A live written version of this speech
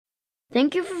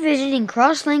Thank you for visiting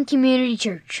Crosslink Community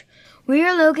Church. We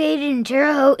are located in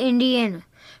Terre Haute, Indiana.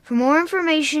 For more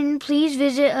information, please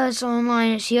visit us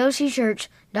online at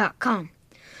cocchurch.com.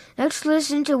 Let's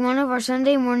listen to one of our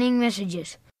Sunday morning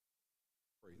messages.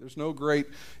 There's no great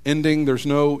ending. There's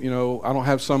no, I don't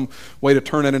have some way to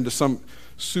turn it into some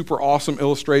super awesome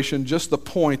illustration. Just the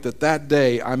point that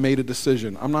day I made a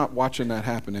decision. I'm not watching that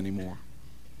happen anymore.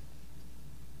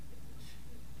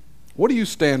 What do you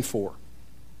stand for?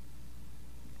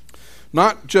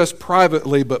 Not just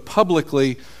privately, but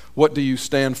publicly, what do you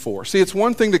stand for? See, it's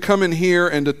one thing to come in here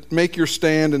and to make your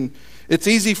stand, and it's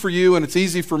easy for you and it's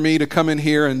easy for me to come in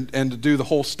here and to do the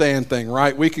whole stand thing,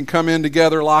 right? We can come in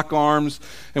together, lock arms,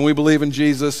 and we believe in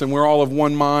Jesus, and we're all of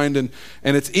one mind, and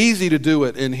it's easy to do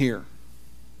it in here.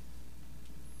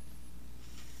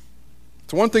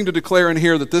 It's one thing to declare in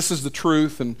here that this is the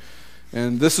truth, and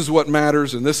this is what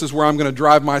matters, and this is where I'm going to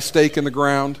drive my stake in the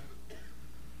ground.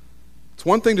 It's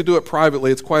one thing to do it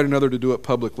privately, it's quite another to do it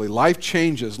publicly. Life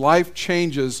changes. Life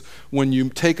changes when you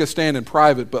take a stand in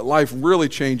private, but life really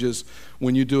changes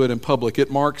when you do it in public.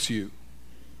 It marks you.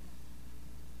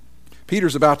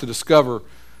 Peter's about to discover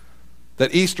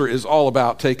that Easter is all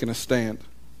about taking a stand.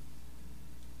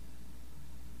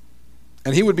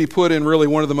 And he would be put in really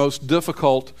one of the most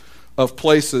difficult of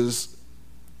places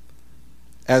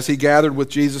as he gathered with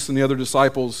Jesus and the other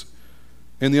disciples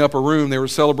in the upper room. They were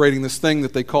celebrating this thing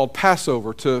that they called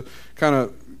Passover. To kind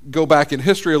of go back in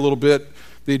history a little bit,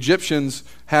 the Egyptians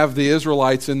have the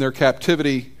Israelites in their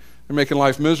captivity. They're making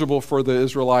life miserable for the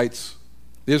Israelites.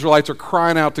 The Israelites are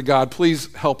crying out to God,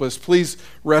 please help us, please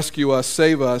rescue us,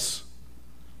 save us.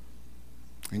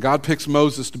 And God picks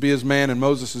Moses to be his man, and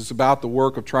Moses is about the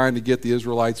work of trying to get the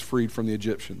Israelites freed from the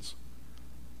Egyptians.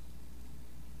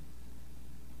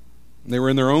 And they were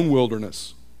in their own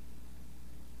wilderness,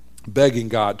 begging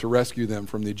God to rescue them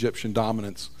from the Egyptian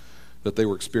dominance that they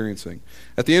were experiencing.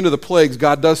 At the end of the plagues,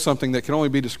 God does something that can only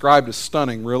be described as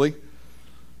stunning, really.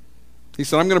 He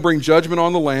said, I'm going to bring judgment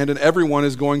on the land, and everyone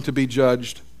is going to be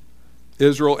judged,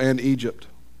 Israel and Egypt.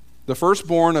 The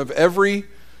firstborn of every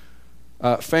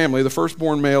family, the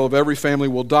firstborn male of every family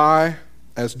will die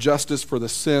as justice for the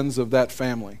sins of that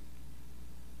family.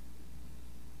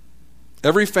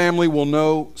 Every family will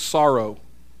know sorrow.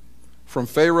 From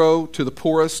Pharaoh to the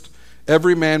poorest,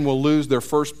 every man will lose their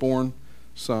firstborn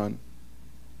son.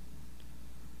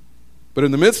 But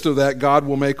in the midst of that, God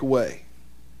will make a way.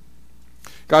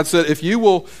 God said, if you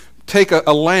will take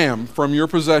a lamb from your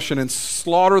possession and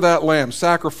slaughter that lamb,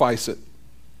 sacrifice it,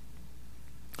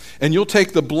 and you'll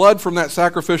take the blood from that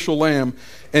sacrificial lamb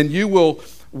and you will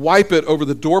wipe it over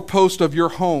the doorpost of your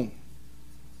home,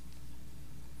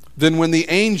 then when the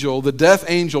angel, the death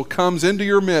angel, comes into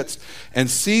your midst and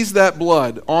sees that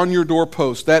blood on your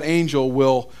doorpost, that angel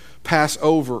will pass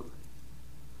over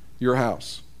your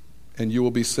house and you will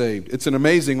be saved. It's an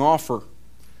amazing offer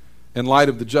in light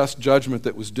of the just judgment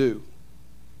that was due.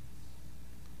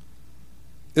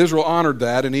 Israel honored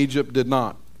that and Egypt did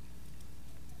not.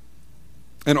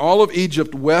 And all of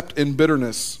Egypt wept in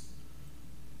bitterness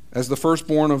as the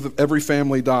firstborn of every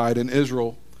family died and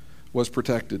Israel was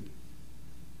protected.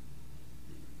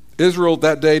 Israel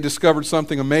that day discovered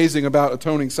something amazing about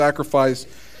atoning sacrifice,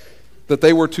 that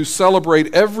they were to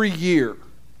celebrate every year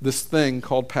this thing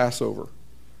called Passover.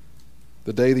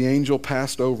 The day the angel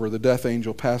passed over, the death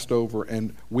angel passed over,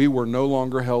 and we were no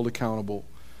longer held accountable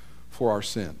for our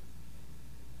sin.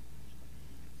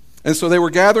 And so they were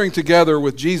gathering together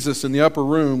with Jesus in the upper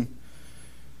room,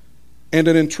 and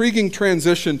an intriguing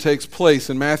transition takes place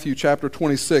in Matthew chapter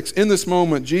 26. In this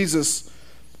moment, Jesus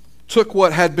took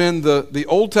what had been the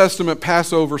Old Testament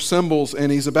Passover symbols, and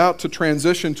he's about to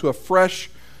transition to a fresh,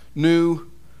 new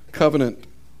covenant.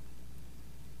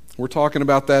 We're talking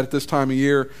about that at this time of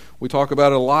year. We talk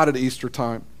about it a lot at Easter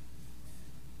time.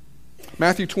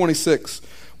 Matthew 26.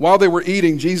 While they were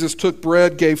eating, Jesus took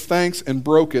bread, gave thanks, and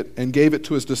broke it, and gave it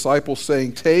to his disciples,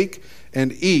 saying, "Take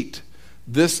and eat.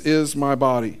 This is my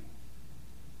body."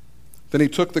 Then he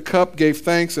took the cup, gave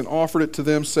thanks, and offered it to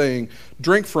them, saying,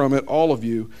 "Drink from it, all of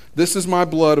you. This is my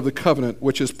blood of the covenant,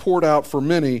 which is poured out for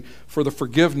many for the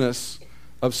forgiveness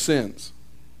of sins."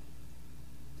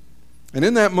 And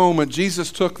in that moment,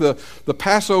 Jesus took the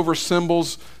Passover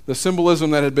symbols, the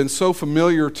symbolism that had been so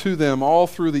familiar to them all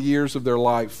through the years of their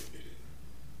life.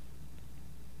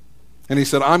 And he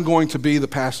said, I'm going to be the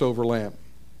Passover lamb.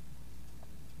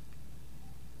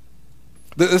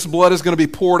 This blood is going to be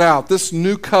poured out. This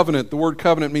new covenant, the word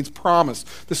covenant means promise.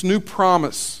 This new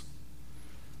promise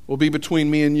will be between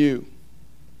me and you.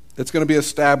 It's going to be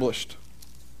established.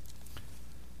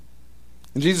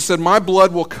 And Jesus said, my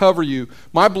blood will cover you.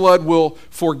 My blood will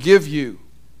forgive you.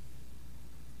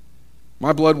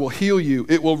 My blood will heal you.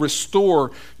 It will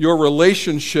restore your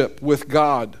relationship with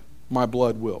God. My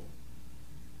blood will.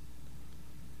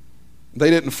 They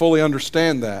didn't fully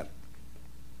understand that.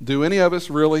 Do any of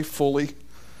us really fully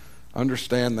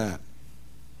understand that?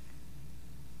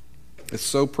 It's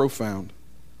so profound.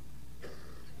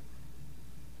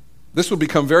 This would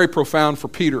become very profound for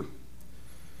Peter.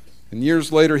 And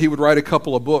years later, he would write a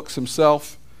couple of books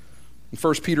himself. In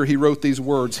 1 Peter, he wrote these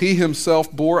words, He himself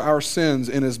bore our sins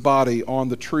in his body on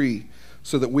the tree,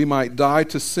 so that we might die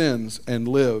to sins and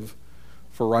live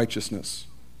for righteousness.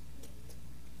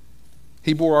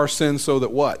 He bore our sins so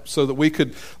that what? So that we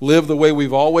could live the way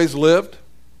we've always lived?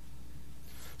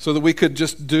 So that we could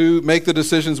just make the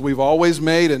decisions we've always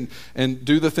made and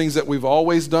do the things that we've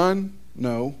always done?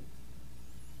 No.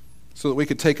 So that we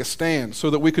could take a stand, so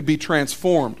that we could be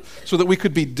transformed, so that we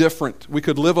could be different. We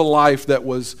could live a life that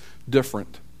was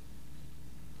different.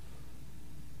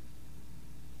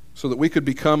 So that we could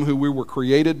become who we were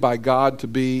created by God to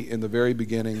be in the very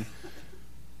beginning.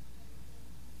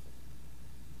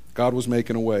 God was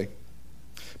making a way.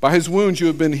 By his wounds you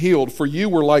have been healed, for you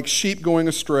were like sheep going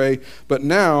astray, but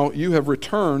now you have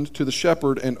returned to the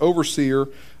shepherd and overseer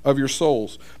of your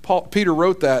souls. Peter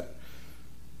wrote that.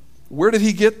 Where did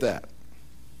he get that?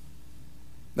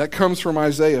 That comes from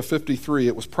Isaiah 53.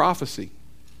 It was prophecy.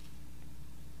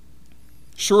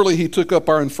 Surely he took up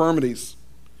our infirmities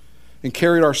and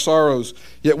carried our sorrows,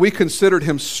 yet we considered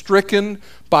him stricken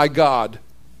by God,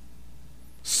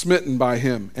 smitten by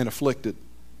him, and afflicted.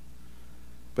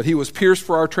 But he was pierced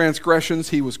for our transgressions,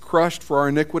 he was crushed for our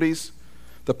iniquities.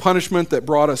 The punishment that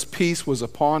brought us peace was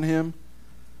upon him,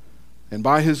 and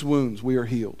by his wounds we are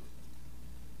healed.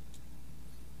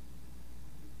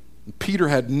 Peter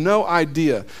had no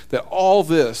idea that all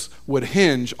this would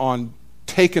hinge on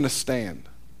taking a stand.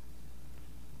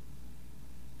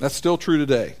 That's still true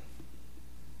today.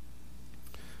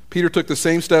 Peter took the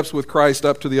same steps with Christ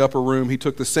up to the upper room. He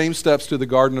took the same steps to the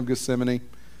Garden of Gethsemane.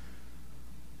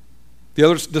 The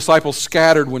other disciples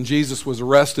scattered when Jesus was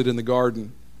arrested in the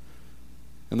garden,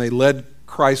 and they led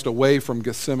Christ away from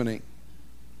Gethsemane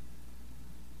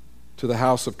to the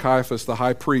house of Caiaphas, the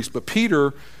high priest. But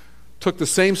Peter took the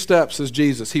same steps as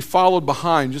Jesus. He followed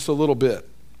behind just a little bit.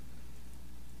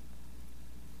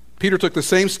 Peter took the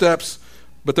same steps,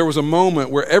 but there was a moment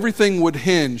where everything would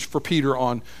hinge for Peter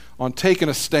on taking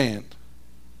a stand.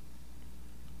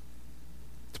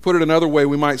 To put it another way,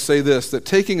 we might say this, that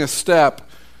taking a step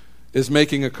is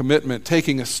making a commitment.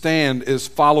 Taking a stand is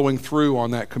following through on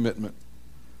that commitment.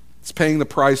 It's paying the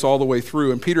price all the way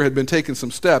through. And Peter had been taking some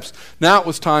steps. Now it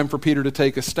was time for Peter to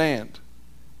take a stand.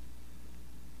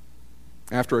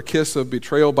 After a kiss of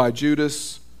betrayal by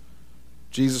Judas,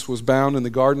 Jesus was bound in the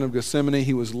Garden of Gethsemane.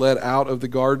 He was led out of the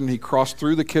garden. He crossed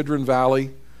through the Kidron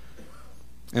Valley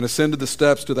and ascended the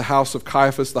steps to the house of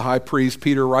Caiaphas, the high priest,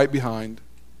 Peter right behind.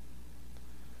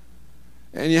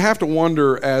 And you have to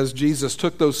wonder, as Jesus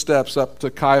took those steps up to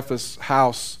Caiaphas'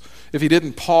 house, if he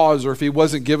didn't pause or if he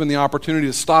wasn't given the opportunity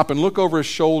to stop and look over his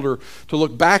shoulder, to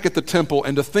look back at the temple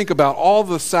and to think about all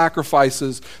the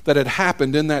sacrifices that had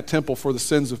happened in that temple for the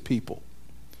sins of people.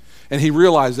 And he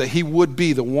realized that he would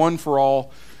be the one for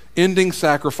all ending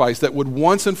sacrifice that would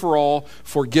once and for all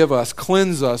forgive us,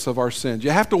 cleanse us of our sins.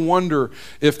 You have to wonder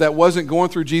if that wasn't going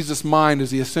through Jesus' mind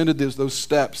as he ascended those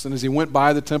steps and as he went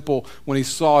by the temple when he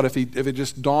saw it, if it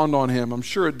just dawned on him. I'm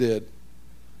sure it did.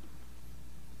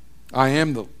 I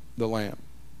am the Lamb.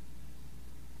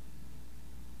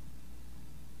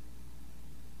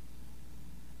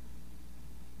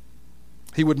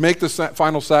 He would make the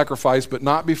final sacrifice, but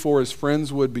not before his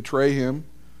friends would betray him,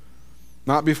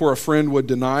 not before a friend would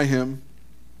deny him,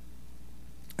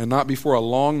 and not before a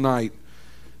long night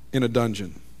in a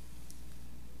dungeon.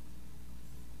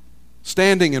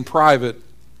 Standing in private,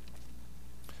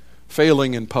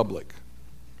 failing in public.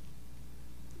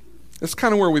 That's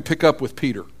kind of where we pick up with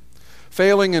Peter.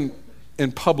 Failing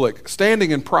in public,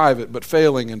 standing in private, but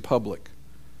failing in public.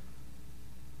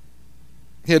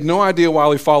 He had no idea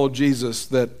while he followed Jesus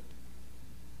that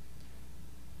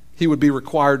he would be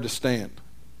required to stand.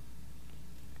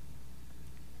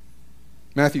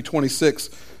 Matthew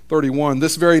 26:31,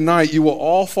 this very night you will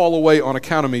all fall away on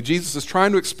account of me. Jesus is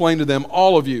trying to explain to them,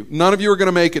 all of you, none of you are going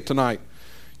to make it tonight.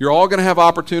 You're all going to have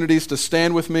opportunities to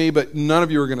stand with me, but none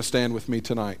of you are going to stand with me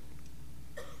tonight.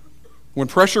 When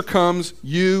pressure comes,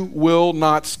 you will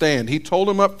not stand. He told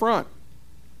them up front.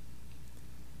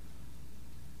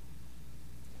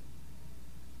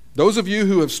 Those of you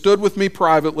who have stood with me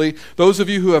privately, those of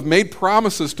you who have made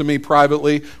promises to me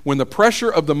privately, when the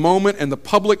pressure of the moment and the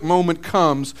public moment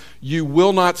comes, you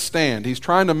will not stand. He's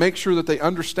trying to make sure that they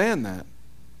understand that.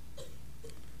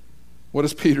 What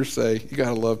does Peter say? You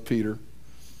got to love Peter.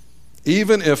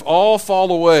 Even if all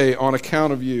fall away on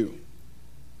account of you,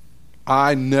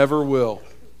 I never will.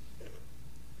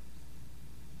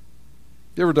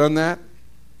 You ever done that?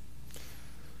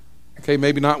 Okay,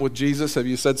 maybe not with Jesus. Have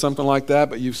you said something like that?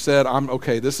 But you've said,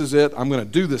 this is it. I'm going to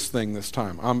do this thing this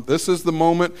time. This is the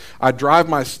moment. I drive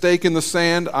my stake in the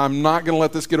sand. I'm not going to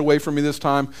let this get away from me this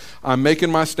time. I'm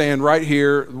making my stand right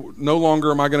here. No longer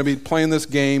am I going to be playing this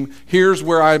game. Here's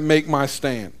where I make my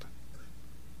stand.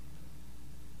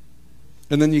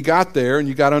 And then you got there and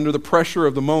you got under the pressure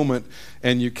of the moment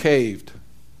and you caved.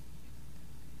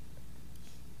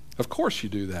 Of course you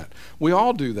do that. We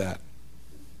all do that.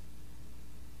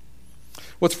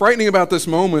 What's frightening about this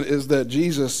moment is that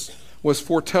Jesus was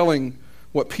foretelling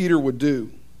what Peter would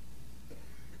do.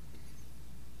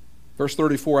 Verse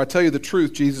 34, I tell you the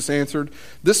truth, Jesus answered,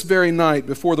 this very night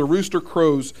before the rooster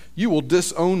crows, you will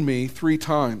disown me 3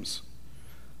 times.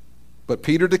 But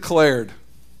Peter declared,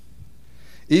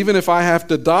 even if I have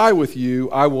to die with you,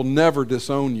 I will never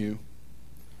disown you.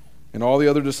 And all the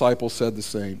other disciples said the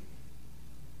same.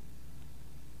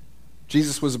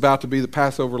 Jesus was about to be the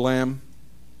Passover lamb,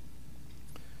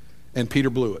 and Peter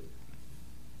blew it.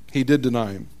 He did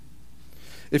deny him.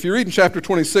 If you read in chapter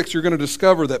 26, you're going to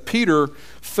discover that Peter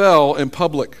fell in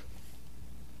public.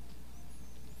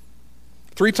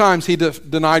 3 times he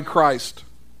denied Christ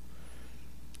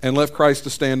and left Christ to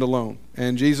stand alone.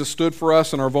 And Jesus stood for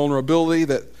us in our vulnerability,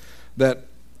 that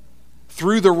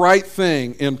through the right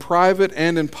thing in private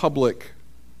and in public,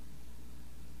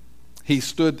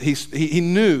 he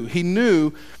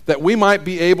knew that we might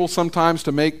be able sometimes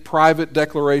to make private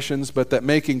declarations, but that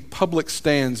making public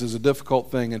stands is a difficult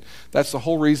thing. And that's the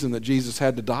whole reason that Jesus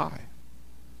had to die.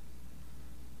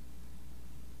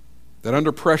 That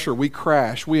under pressure we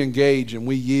crash, we engage, and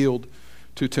we yield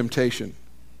to temptation.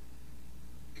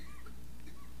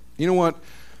 You know what?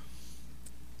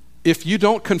 If you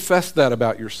don't confess that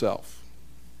about yourself,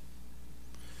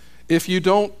 if you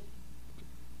don't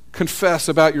confess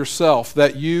about yourself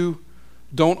that you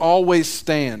don't always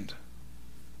stand,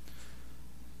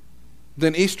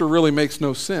 then Easter really makes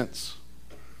no sense.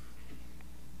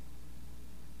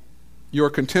 You are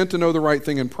content to know the right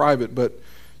thing in private, but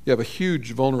you have a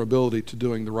huge vulnerability to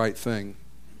doing the right thing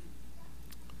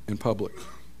in public.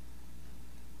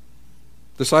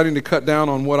 Deciding to cut down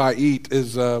on what I eat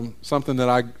is something that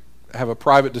I have a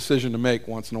private decision to make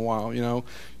once in a while. You know,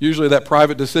 usually that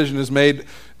private decision is made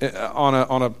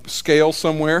on a scale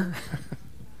somewhere.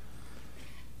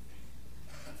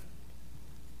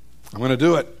 I'm going to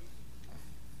do it.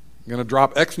 I'm going to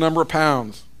drop X number of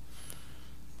pounds.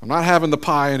 I'm not having the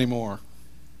pie anymore.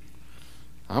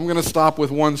 I'm going to stop with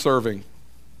 1 serving.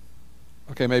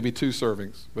 Okay, maybe 2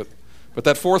 servings, but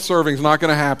that 4th serving is not going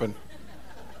to happen.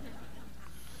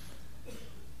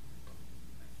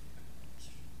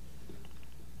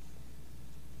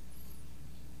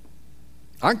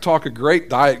 I can talk a great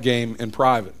diet game in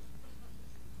private.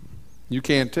 You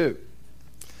can too.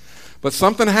 But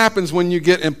something happens when you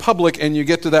get in public and you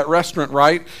get to that restaurant,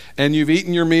 right? And you've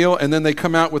eaten your meal and then they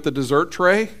come out with the dessert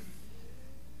tray.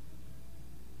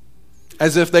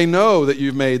 As if they know that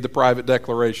you've made the private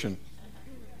declaration.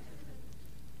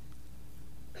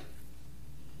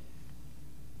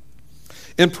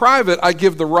 In private, I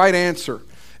give the right answer.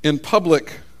 In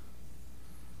public,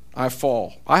 I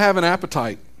fall. I have an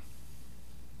appetite.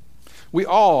 We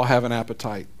all have an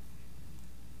appetite.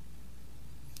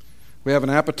 We have an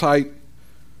appetite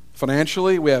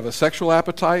financially. We have a sexual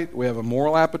appetite. We have a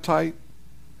moral appetite.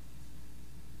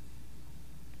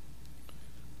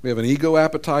 We have an ego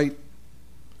appetite.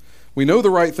 We know the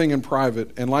right thing in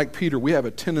private, and like Peter, we have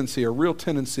a real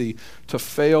tendency to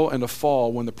fail and to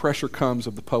fall when the pressure comes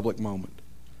of the public moment.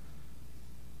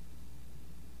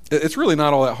 It's really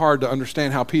not all that hard to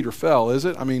understand how Peter fell, is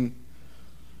it? I mean,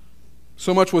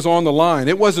 so much was on the line.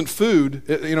 It wasn't food.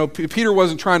 Peter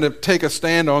wasn't trying to take a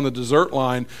stand on the dessert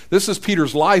line. This is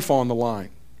Peter's life on the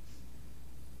line.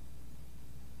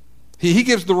 He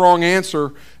gives the wrong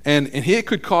answer, and it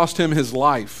could cost him his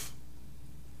life.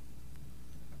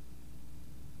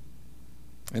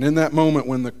 And in that moment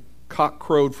when the cock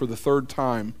crowed for the 3rd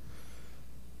time,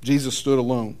 Jesus stood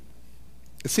alone.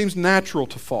 It seems natural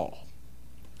to fall.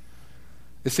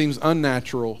 It seems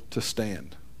unnatural to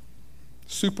stand.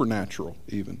 Supernatural,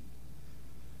 even.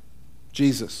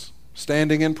 Jesus,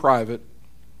 standing in private,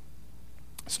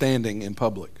 standing in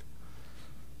public.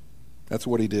 That's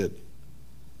what he did.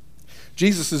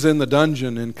 Jesus is in the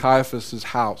dungeon in Caiaphas'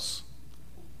 house,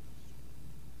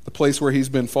 the place where he's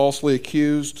been falsely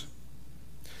accused,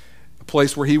 a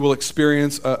place where he will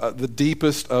experience the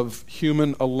deepest of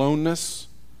human aloneness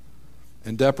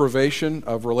and deprivation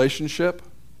of relationship.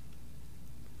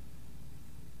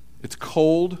 It's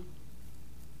cold.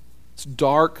 It's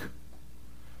dark.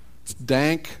 It's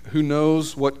dank. Who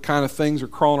knows what kind of things are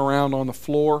crawling around on the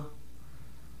floor?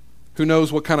 Who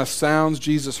knows what kind of sounds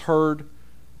Jesus heard?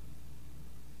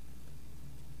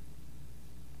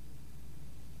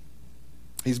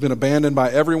 He's been abandoned by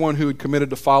everyone who had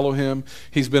committed to follow him.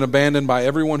 He's been abandoned by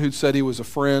everyone who'd said he was a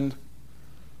friend.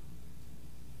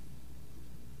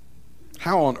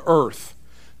 How on earth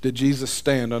did Jesus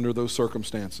stand under those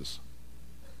circumstances?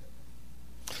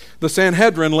 The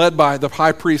Sanhedrin, led by the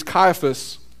high priest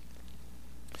Caiaphas,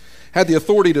 had the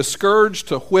authority to scourge,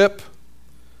 to whip,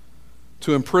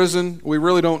 to imprison. We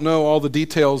really don't know all the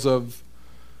details of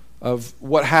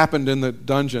what happened in the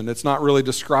dungeon. It's not really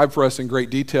described for us in great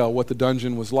detail what the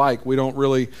dungeon was like. We don't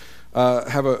really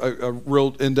have a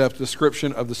real in-depth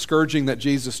description of the scourging that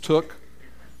Jesus took.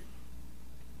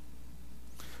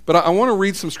 But I want to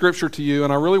read some scripture to you,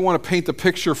 and I really want to paint the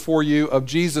picture for you of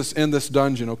Jesus in this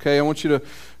dungeon, okay? I want you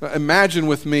to imagine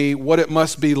with me what it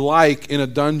must be like in a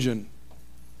dungeon.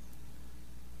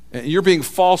 And you're being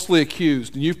falsely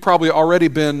accused, and you've probably already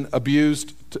been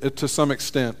abused to some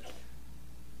extent.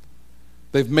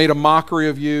 They've made a mockery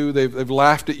of you. They've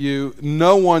laughed at you.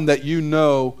 No one that you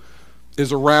know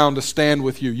is around to stand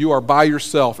with you. You are by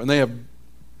yourself, and they have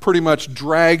pretty much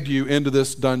dragged you into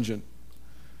this dungeon.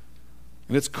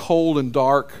 And it's cold and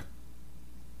dark.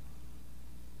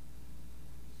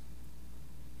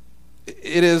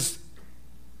 It is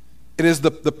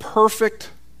the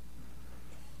perfect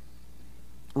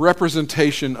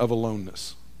representation of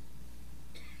aloneness.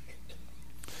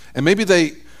 And maybe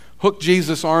they hooked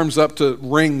Jesus' arms up to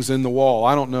rings in the wall.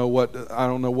 I don't know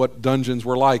what dungeons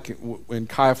were like in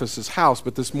Caiaphas' house,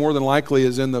 but this more than likely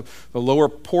is in the lower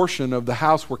portion of the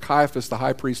house where Caiaphas, the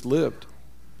high priest, lived.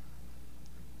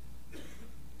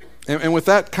 And with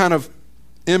that kind of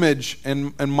image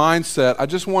and mindset, I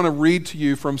just want to read to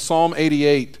you from Psalm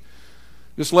 88.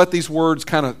 Just let these words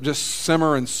kind of just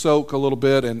simmer and soak a little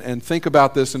bit and think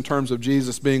about this in terms of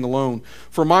Jesus being alone.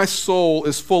 For my soul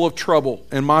is full of trouble,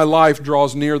 and my life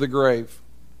draws near the grave.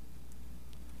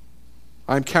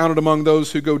 I am counted among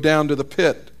those who go down to the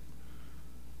pit.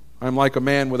 I am like a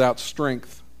man without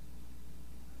strength.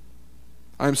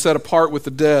 I am set apart with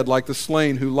the dead, like the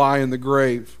slain who lie in the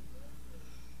grave,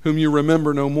 whom you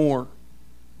remember no more,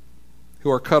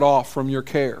 who are cut off from your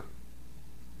care.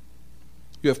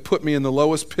 You have put me in the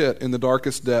lowest pit, in the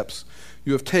darkest depths.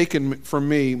 You have taken from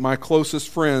me my closest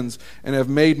friends and have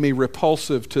made me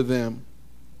repulsive to them.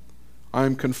 I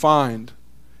am confined,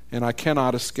 and I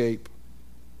cannot escape.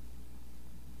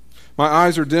 My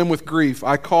eyes are dim with grief.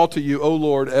 I call to you, O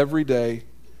Lord, every day.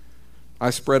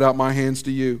 I spread out my hands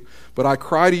to you, but I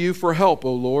cry to you for help,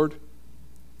 O Lord.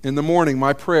 In the morning,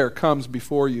 my prayer comes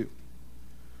before you.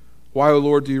 Why, O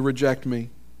Lord, do you reject me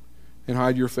and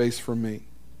hide your face from me?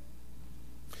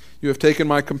 You have taken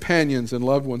my companions and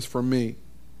loved ones from me.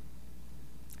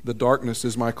 The darkness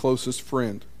is my closest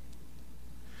friend.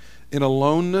 In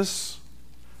aloneness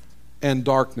and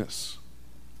darkness,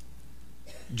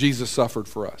 Jesus suffered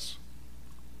for us.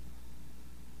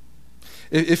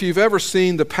 If you've ever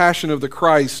seen The Passion of the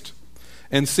Christ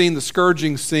and seen the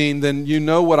scourging scene, then you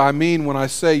know what I mean when I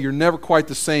say you're never quite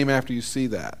the same after you see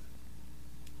that.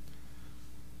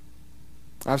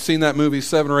 I've seen that movie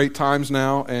 7 or 8 times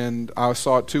now, and I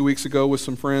saw it 2 weeks ago with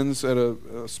some friends at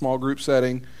a small group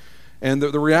setting, and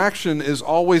the reaction is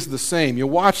always the same. You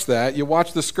watch that, you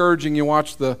watch the scourging, you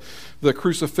watch the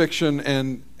crucifixion,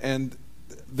 and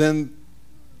then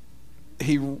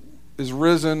he is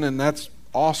risen, and that's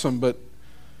awesome, but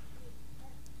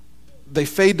they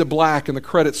fade to black and the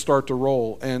credits start to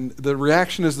roll. And the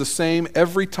reaction is the same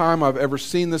every time I've ever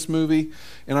seen this movie,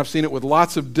 and I've seen it with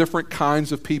lots of different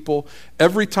kinds of people.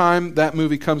 Every time that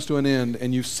movie comes to an end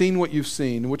and you've seen what you've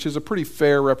seen, which is a pretty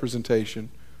fair representation,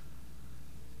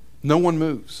 no one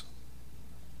moves.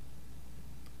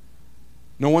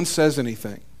 No one says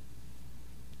anything.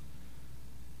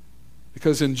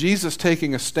 Because in Jesus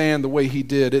taking a stand the way he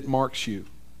did, it marks you.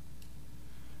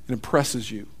 It impresses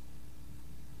you.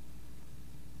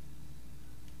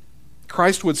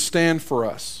 Christ would stand for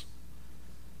us,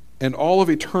 and all of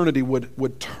eternity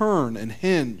would turn and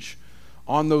hinge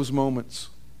on those moments.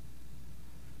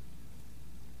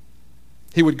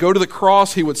 He would go to the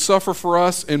cross, he would suffer for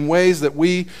us in ways that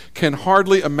we can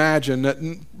hardly imagine, that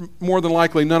more than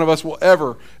likely none of us will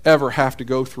ever have to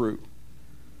go through.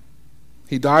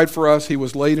 He died for us, he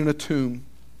was laid in a tomb.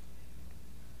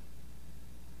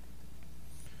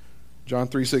 John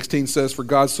 3:16 says, "For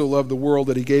God so loved the world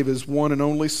that he gave his one and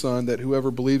only Son, that whoever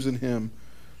believes in him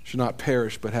should not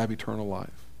perish but have eternal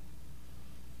life."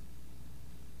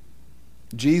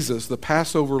 Jesus, the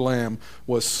Passover lamb,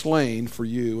 was slain for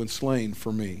you and slain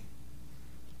for me,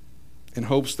 in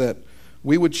hopes that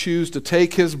we would choose to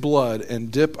take his blood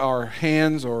and dip our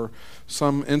hands or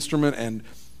some instrument and,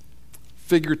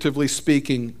 figuratively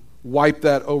speaking, wipe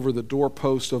that over the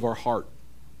doorpost of our heart,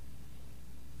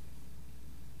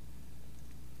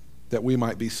 that we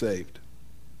might be saved.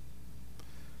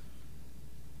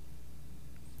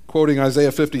 Quoting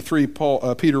Isaiah 53,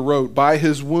 Peter wrote, "By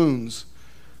his wounds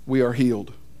we are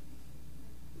healed."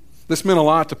 This meant a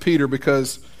lot to Peter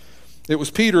because it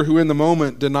was Peter who in the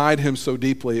moment denied him so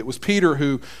deeply. It was Peter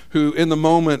who in the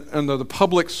moment, under the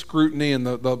public scrutiny and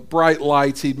the bright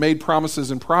lights, he'd made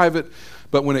promises in private,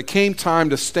 but when it came time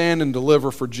to stand and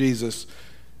deliver for Jesus,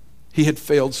 he had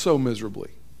failed so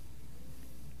miserably.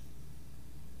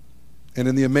 And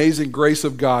in the amazing grace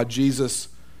of God, Jesus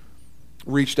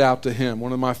reached out to him.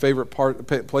 One of my favorite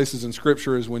places in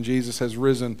Scripture is when Jesus has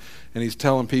risen and he's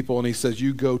telling people and he says,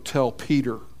 "You go tell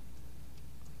Peter."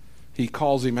 He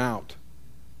calls him out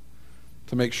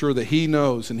to make sure that he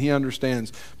knows and he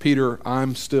understands, "Peter,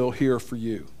 I'm still here for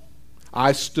you.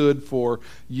 I stood for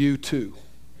you too."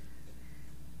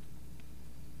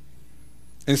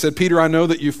 And he said, "Peter, I know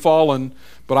that you've fallen,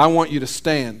 but I want you to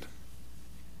stand.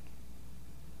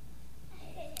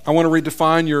 I want to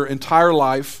redefine your entire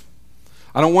life.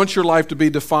 I don't want your life to be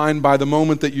defined by the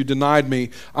moment that you denied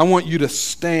me. I want you to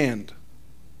stand.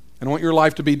 And I want your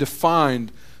life to be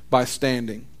defined by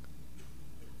standing."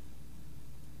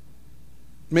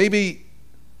 Maybe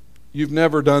you've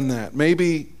never done that.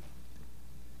 Maybe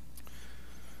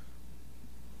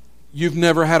you've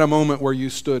never had a moment where you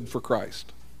stood for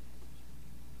Christ.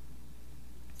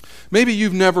 Maybe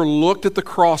you've never looked at the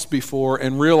cross before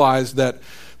and realized that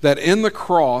in the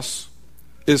cross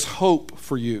is hope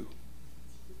for you.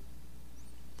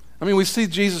 I mean, we see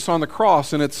Jesus on the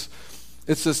cross, and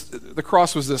the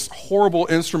cross was this horrible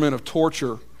instrument of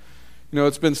torture. You know,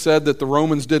 it's been said that the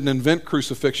Romans didn't invent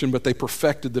crucifixion, but they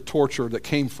perfected the torture that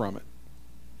came from it.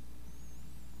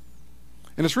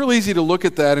 And it's real easy to look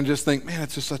at that and just think, man,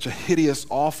 it's just such a hideous,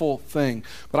 awful thing.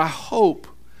 But I hope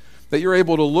that you're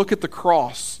able to look at the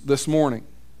cross this morning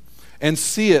and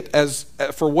see it as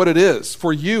for what it is.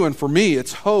 For you and for me,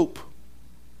 it's hope.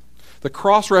 The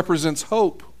cross represents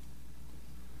hope.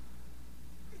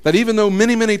 That even though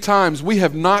many, many times we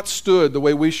have not stood the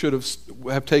way we should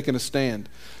have taken a stand,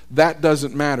 that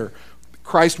doesn't matter.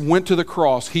 Christ went to the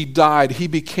cross. He died. He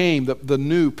became the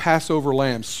new Passover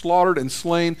lamb, slaughtered and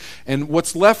slain. And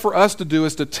what's left for us to do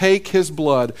is to take his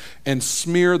blood and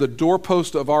smear the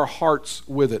doorpost of our hearts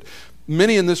with it.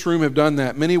 Many in this room have done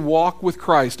that. Many walk with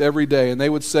Christ every day, and they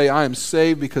would say, "I am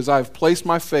saved because I have placed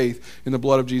my faith in the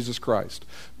blood of Jesus Christ."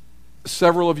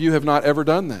 Several of you have not ever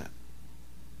done that.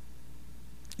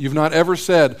 You've not ever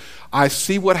said, "I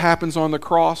see what happens on the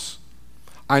cross.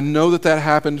 I know that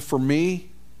happened for me.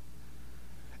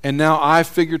 And now I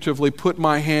figuratively put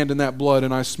my hand in that blood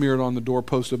and I smear it on the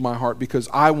doorpost of my heart because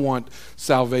I want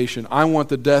salvation. I want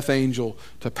the death angel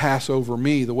to pass over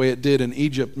me the way it did in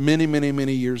Egypt many, many,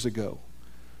 many years ago."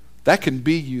 That can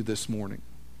be you this morning.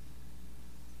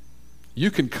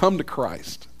 You can come to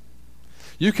Christ.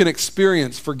 You can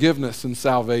experience forgiveness and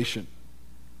salvation.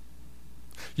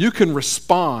 You can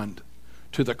respond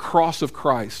to the cross of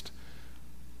Christ,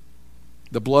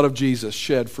 the blood of Jesus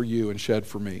shed for you and shed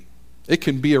for me. It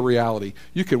can be a reality.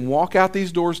 You can walk out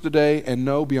these doors today and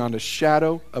know beyond a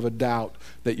shadow of a doubt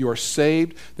that you are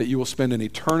saved, that you will spend an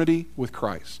eternity with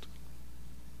Christ.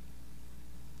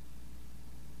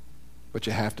 But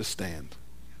you have to stand.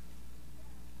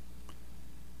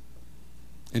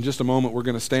 In just a moment, we're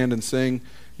going to stand and sing.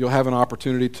 You'll have an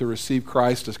opportunity to receive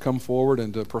Christ, to come forward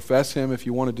and to profess him if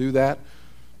you want to do that.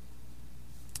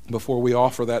 Before we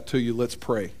offer that to you, let's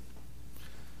pray.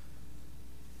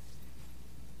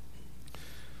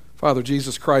 Father,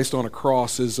 Jesus Christ on a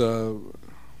cross is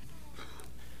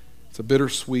it's a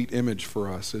bittersweet image for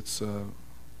us. It's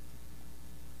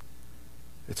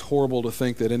horrible to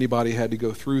think that anybody had to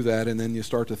go through that, and then you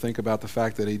start to think about the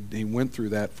fact that he went through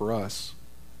that for us.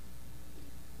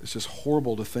 It's just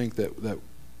horrible to think that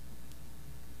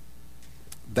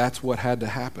that's what had to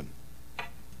happen.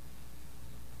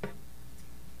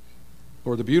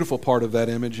 Lord, the beautiful part of that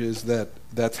image is that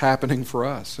that's happening for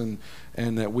us, and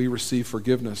that we receive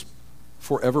forgiveness,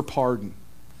 forever pardon,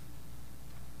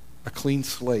 a clean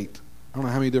slate. I don't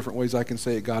know how many different ways I can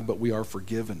say it, God, but we are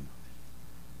forgiven.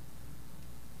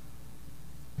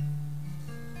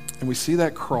 And we see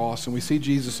that cross, and we see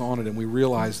Jesus on it, and we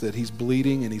realize that he's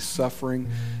bleeding, and he's suffering,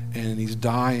 and he's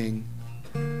dying.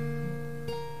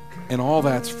 And all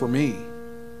that's for me.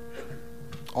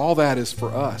 All that is for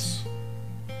us.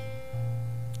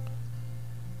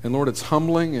 And Lord, it's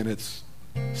humbling and it's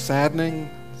saddening.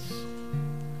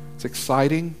 It's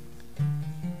exciting.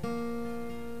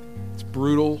 It's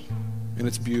brutal and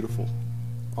it's beautiful,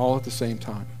 all at the same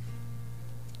time.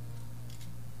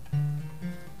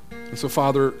 And so,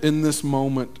 Father, in this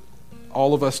moment,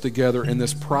 all of us together in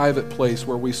this private place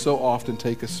where we so often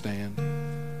take a stand,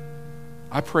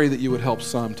 I pray that you would help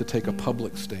some to take a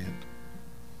public stand.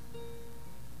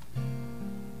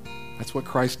 That's what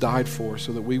Christ died for,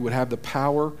 so that we would have the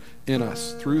power in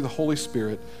us through the Holy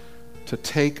Spirit to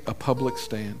take a public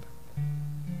stand.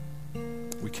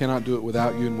 We cannot do it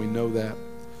without you, and we know that.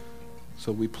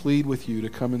 So we plead with you to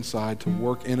come inside, to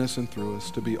work in us and through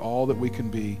us, to be all that we can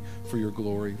be for your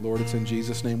glory. Lord, it's in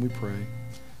Jesus' name we pray.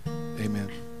 Amen.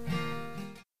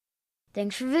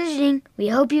 Thanks for visiting. We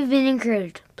hope you've been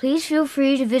encouraged. Please feel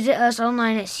free to visit us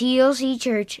online at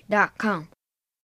clcchurch.com.